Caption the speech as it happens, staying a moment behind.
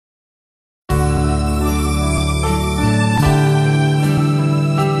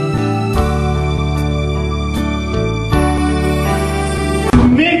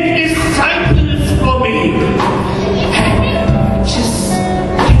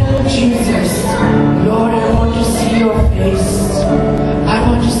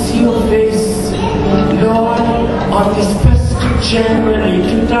on this 1st of January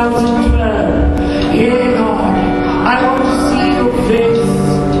 2012. Yeah, Lord, I want to see your face.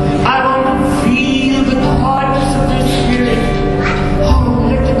 I want to feel the touch of the Spirit. Oh,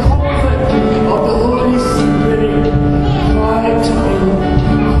 let the comfort of the Holy Spirit quieten you,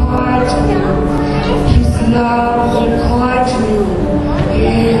 quieten you. His love will quieten you.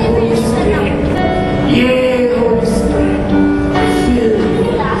 Yeah, Holy Spirit. Yeah, Holy Spirit. Fill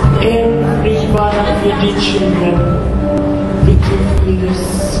every one of your dear children with your fullness,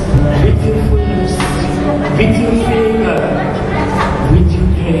 with your fullness, with your favor, with your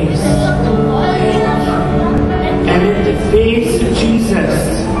grace. Thank you. And let the face of Jesus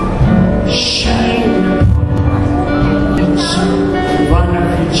shine upon each one of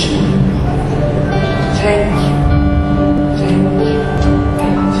your children. Thank you. Thank you.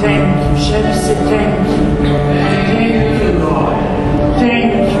 Thank you. Shall we say thank you? Thank you, Lord.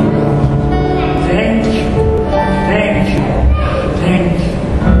 Thank you, Lord. Thank you. Thank you. Thank you.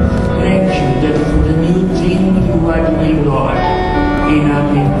 Thank you that for the new thing you are doing, Lord, in our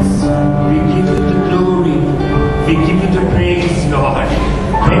midst. We give you the glory. We give you the praise, Lord.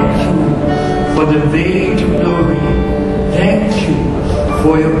 Thank you for the way to glory. Thank you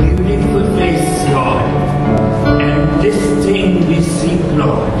for your beautiful face, Lord. And this thing we seek,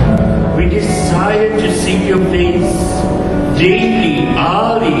 Lord. We desire to seek your face daily,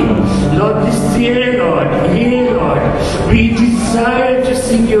 hourly. Lord, this year, Lord, here, Lord, we desire to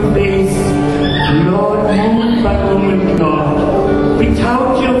seek your face. Lord, moment by moment, Lord.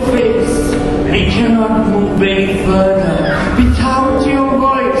 Without your face, we cannot move any further. Without your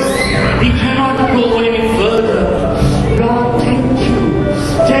voice, we cannot go any further. Lord, thank you.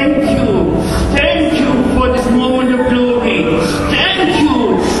 Thank you. Thank you for this moment of glory. Thank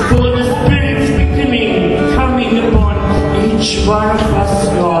you for the Spirit's quickening coming upon each one of us,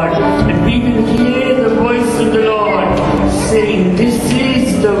 Lord. And we will hear the voice of the Lord saying, this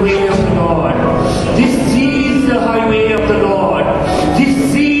is the way of the Lord. This is the highway of the Lord. This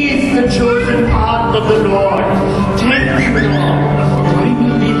is the chosen path of the Lord. Thank you, Lord. We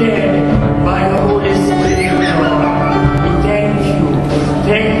will be led by the Holy Spirit, Lord. We thank you.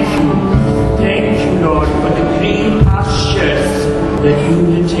 Thank you. Thank you, Lord, for the green pastures that you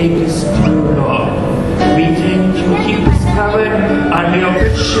will take us through, Lord. We thank you. Keep us covered under your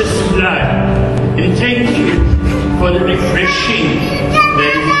precious blood. And thank you for the refreshing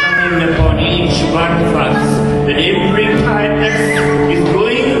that is coming upon each one of us. That every tiredness is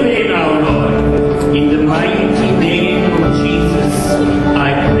going away now, Lord. In the mighty name of Jesus, I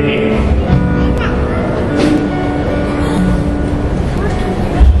pray.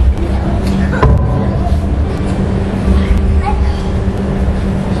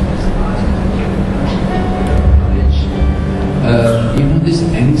 This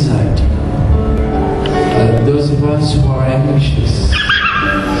anxiety, those of us who are anxious,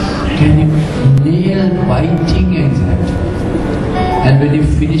 can you nail biting anxiety? And when you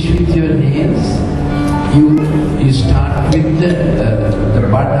finish with your nails, you start with the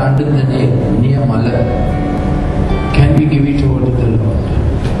bud under the nail, near mala. Can we give it over to the Lord?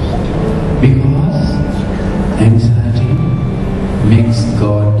 Because anxiety makes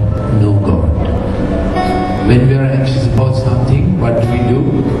God know God. When we are anxious about something, what do?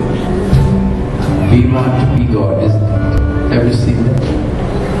 We want to be God, isn't it? Have you seen that?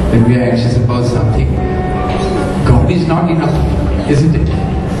 When we are anxious about something, God is not enough, isn't it?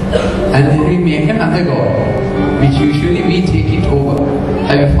 And then we make another God, which usually we take it over.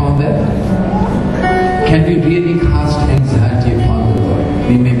 Have you found that? Can we really cast anxiety upon the Lord?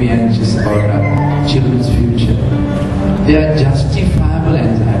 We may be anxious about our children's future. They are justifiable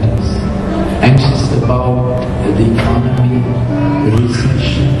anxieties. Anxious about the economy,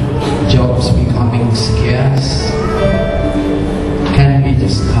 recession, jobs becoming scarce. Can we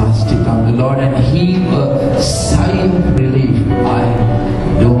just cast it on the Lord and heave a sigh of relief? I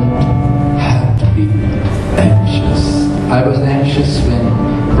don't have to be anxious. I was anxious when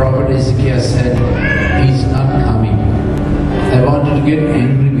Prophet Ezekiel said, he's not coming. I wanted to get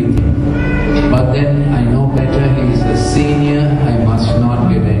angry with him. But then I know better, he is a senior, I must not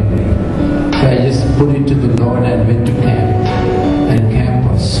get angry. So I just put it to the Lord and went to camp. And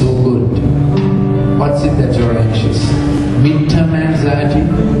camp was so good. What's it that you're anxious? Mid-term anxiety?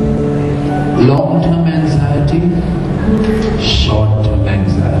 Long-term anxiety? Short-term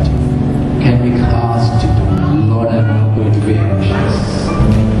anxiety? Can we cast it on? Lord, I'm not going to be anxious.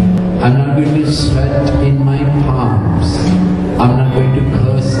 I'm not going to sweat in my palms. I'm not going to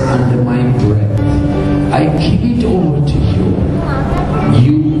curse under my breath. I give it over to you.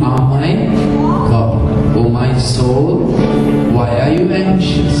 You are my God. Oh my soul, why are you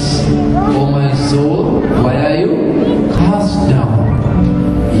anxious? Oh my soul, why are you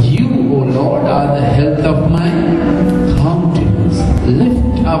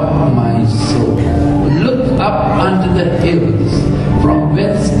up my soul. Look up unto the hills, from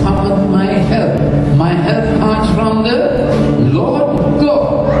whence cometh my help. My help comes from the Lord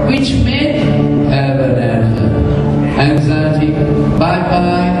God, which made heaven and earth. Anxiety,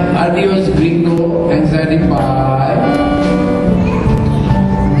 bye-bye. Adios, gringo. Anxiety, bye.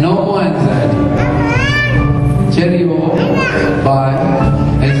 No more anxiety. Cheerio, bye.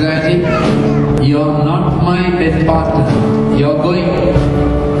 Anxiety, you're not my bed partner. You're going.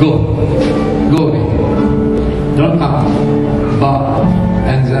 Go. Go away. Don't come. Bye.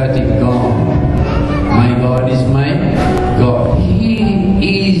 Anxiety, gone. My God is my God.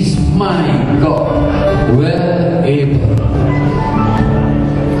 He is my God. Well able.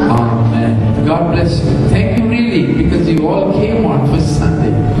 Amen. God bless you. Thank you really, because you all came on for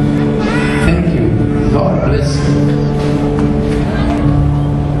Sunday. Thank you. God bless you.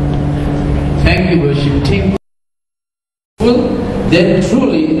 Thank you, worship team. Then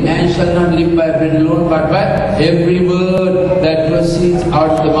truly man shall not live by bread alone, but by every word that proceeds out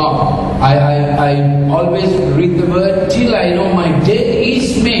of the mouth. I always read the word till I know my day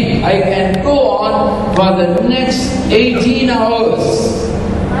is made. I can go on for the next 18 hours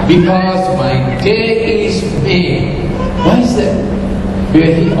because my day is made. Why is that?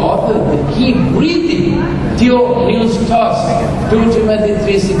 Where he authored, he breathing. Theo News Toss, 2 Timothy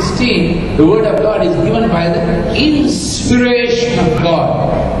 3:16, the word of God is given by the inspiration of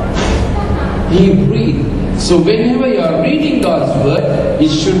God. He breathed. So whenever you are reading God's word, it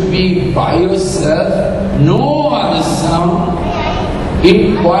should be by yourself, no other sound,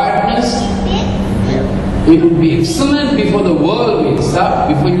 in quietness. It would be excellent before the world wakes up,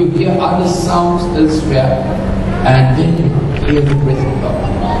 before you hear other sounds elsewhere, and then you hear the breath of God.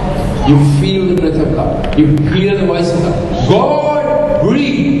 You feel the breath of God. You hear the voice of God. God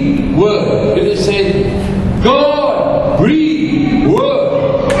breathe word. It is said, God breathe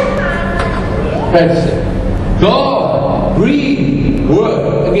word. That's it. God breathe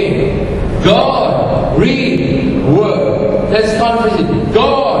word. Again. God breathe word. Let's confess it.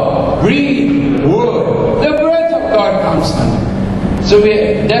 God breathe word. The breath of God comes on. So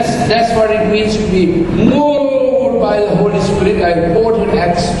that's what it means to be moved by the Holy Spirit. I quoted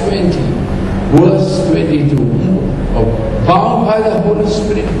Acts 20, verse 22. Bound by the Holy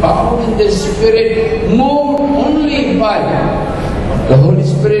Spirit, bound in the Spirit, moved only by the Holy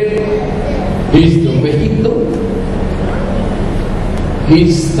Spirit. He is the vehicle. He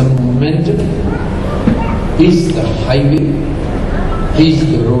is the momentum. He is the highway. He is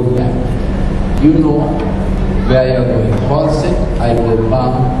the roadmap. You know where you are going. Paul said, I will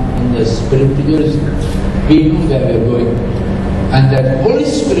bound in the Spirit to Jerusalem. We know where we are going. And that Holy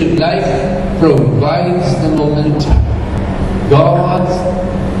Spirit life provides the momentum. God's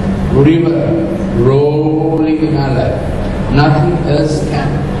river rolling in our life. Nothing else can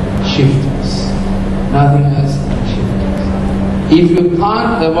shift us. Nothing else can shift us. If you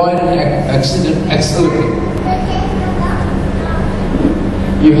can't avoid an accident, accelerate.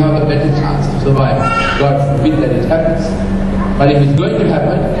 You have a better chance of surviving. God forbid that it happens. But if it's going to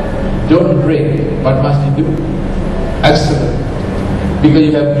happen, don't brake. What must you do? Accelerate. Because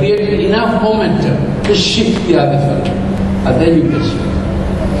you have created enough momentum to shift the other fellow. And then you can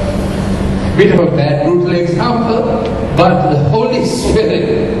shift. Bit of a bad, brutal example, but the Holy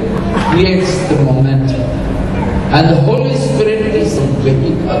Spirit creates the momentum. And the Holy Spirit is the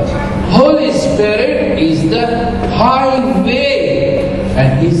vehicle. Holy Spirit is the highway.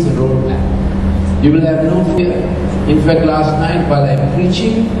 And He's the roadmap. You will have no fear. In fact, last night while I'm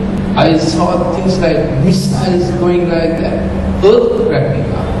preaching, I saw things like missiles going like that, earth cracking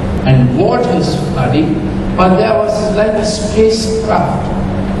up, and waters flooding, but there was like a spacecraft.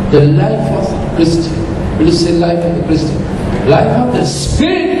 The life of the Christian, it is the life of the Christian, life of the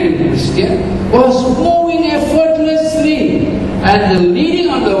Spirit-filled Christian was moving effortlessly, and the leading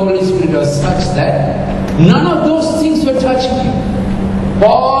of the Holy Spirit was such that none of those things were touching you.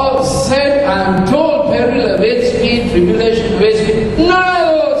 Paul said, I am told peril awaits me, tribulation awaits me. None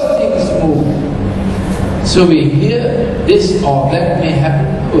of those things move. So we hear this or that may happen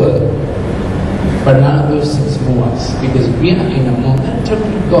in the world, but none of those things move us because we are in a momentum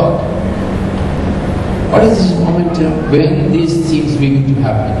with God. What is this momentum? When these things begin to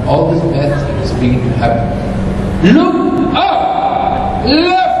happen, all these bad things begin to happen. Look up!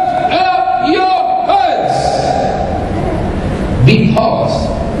 Lift up your heads! Because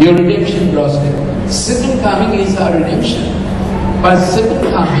your redemption draws near. Second coming is our redemption. But second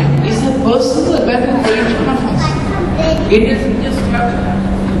coming is a personal battle for each one of us. It doesn't just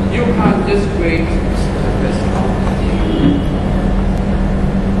happen. You can't just wait.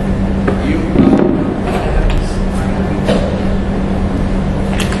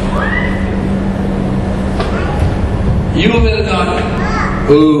 You will not.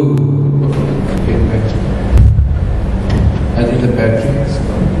 Oh, okay, back. I think the battery is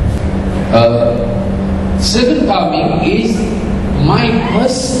gone. Second coming is my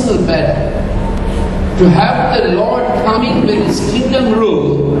personal battle. To have the Lord coming with His kingdom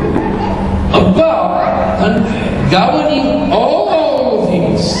rule above and governing all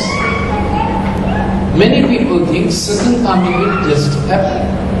things. Many people think second coming will just happen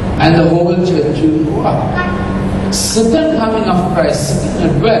and the whole church will go up. Second coming of Christ, second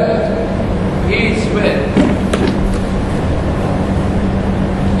advent, is when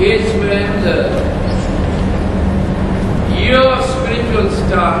your spiritual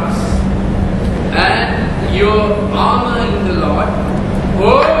starts and your armor in the Lord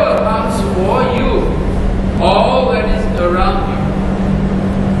overcomes for you all that is around you.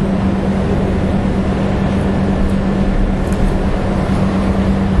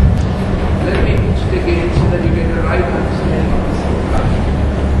 Let me teach it again so that you get the right understanding of this.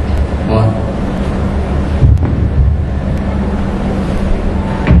 One.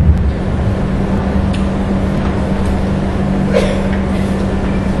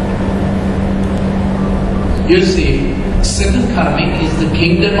 You see, second coming is the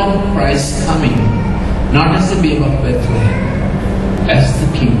kingdom of Christ coming, not as the babe of Bethlehem, as the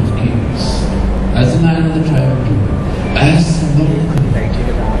King of Kings, as the Lion of the tribe of Judah, as the Lord of the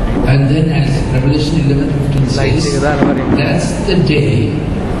Lord. And then as Revelation 11:15 says, that's the day,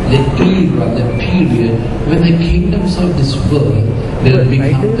 the era, the period when the kingdoms of this world will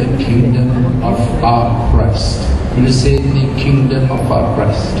become the kingdom of our Christ. You say the kingdom of our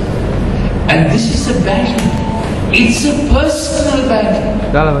Christ. And this is a battle. It's a personal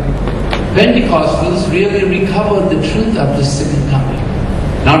battle. Pentecostals really recovered the truth of the second coming.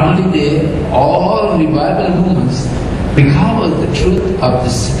 Not only they, all revival movements recovered the truth of the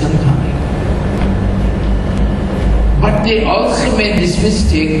second coming. But they also made this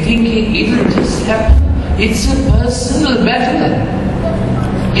mistake thinking it will just happen. It's a personal battle.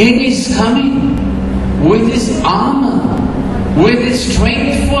 He is coming with His armor, with His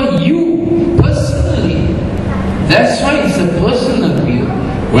strength for you personally. That's why it's a personal appeal.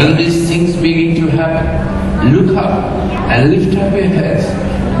 When these things begin to happen, look up and lift up your heads,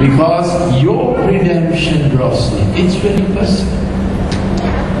 because your redemption draws near. It's very personal.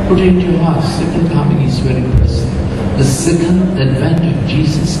 Put it into your heart. Second coming is very personal. The second advent of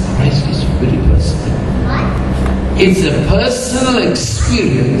Jesus Christ is very personal. It's a personal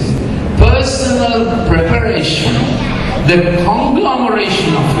experience, personal preparation, the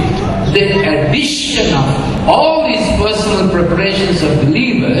conglomeration of it, the addition of all these personal preparations of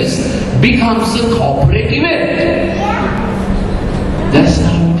believers becomes a corporate event. That's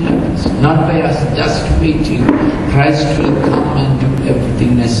how it happens. Not by us just waiting. Christ will come and do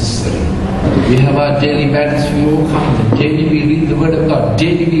everything necessary. We have our daily battles, we overcome them. Daily we read the Word of God.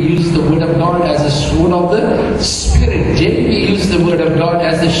 Daily we use the Word of God as a sword of the Spirit. Daily we use the Word of God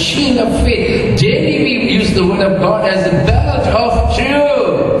as a shield of faith. Daily we use the Word of God as a belt of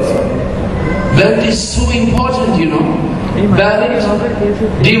truth. Belt is so important, you know. Belt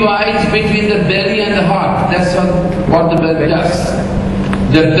divides between the belly and the heart. That's what the belt does.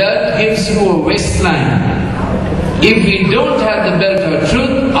 The belt gives you a waistline. If we don't have the belt of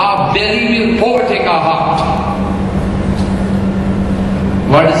truth, our belly will overtake our heart.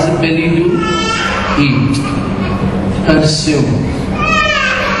 What does the belly do? Eat, consume.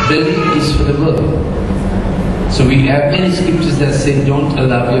 Belly is for the world. So we have many scriptures that say, don't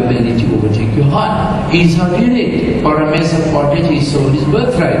allow your belly to overtake your heart. He is not in it. For a mess of pottage he sold his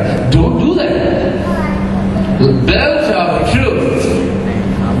birthright. Don't do that. The belt of truth,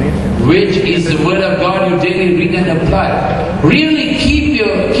 which is the Word of God you daily read and apply, really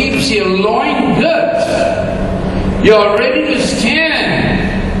keeps your loin girt. You are ready to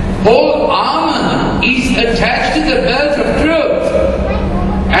stand. Whole armor is attached